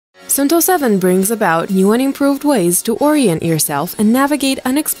Suunto 7 brings about new and improved ways to orient yourself and navigate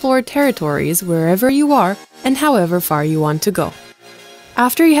unexplored territories wherever you are and however far you want to go.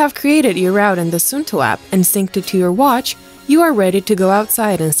 After you have created your route in the Suunto app and synced it to your watch, you are ready to go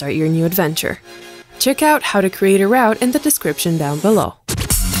outside and start your new adventure. Check out how to create a route in the description down below.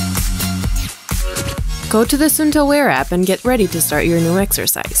 Go to the Suunto Wear app and get ready to start your new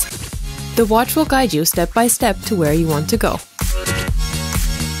exercise. The watch will guide you step by step to where you want to go.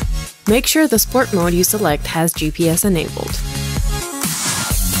 Make sure the sport mode you select has GPS enabled.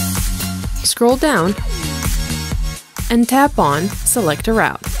 Scroll down and tap on Select a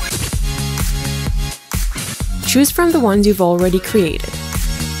route. Choose from the ones you've already created.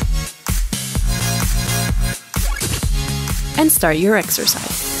 And start your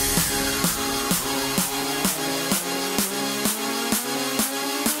exercise.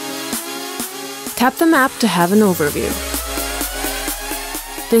 Tap the map to have an overview.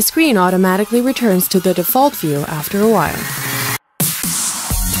 The screen automatically returns to the default view after a while.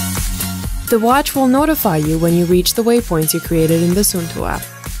 The watch will notify you when you reach the waypoints you created in the Suunto app.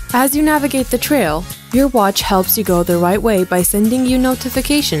 As you navigate the trail, your watch helps you go the right way by sending you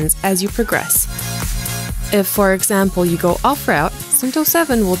notifications as you progress. If, for example, you go off-route, Suunto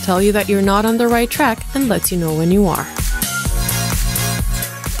 7 will tell you that you're not on the right track and lets you know when you are.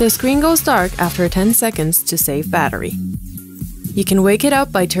 The screen goes dark after 10 seconds to save battery. You can wake it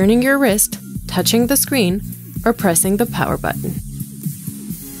up by turning your wrist, touching the screen, or pressing the power button.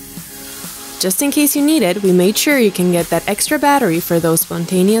 Just in case you need it, we made sure you can get that extra battery for those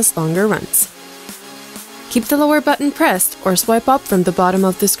spontaneous longer runs. Keep the lower button pressed or swipe up from the bottom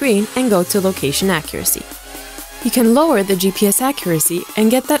of the screen and go to location accuracy. You can lower the GPS accuracy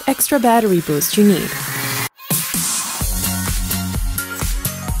and get that extra battery boost you need.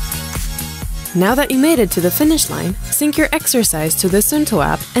 Now that you made it to the finish line, sync your exercise to the Suunto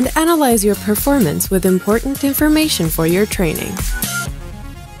app and analyze your performance with important information for your training.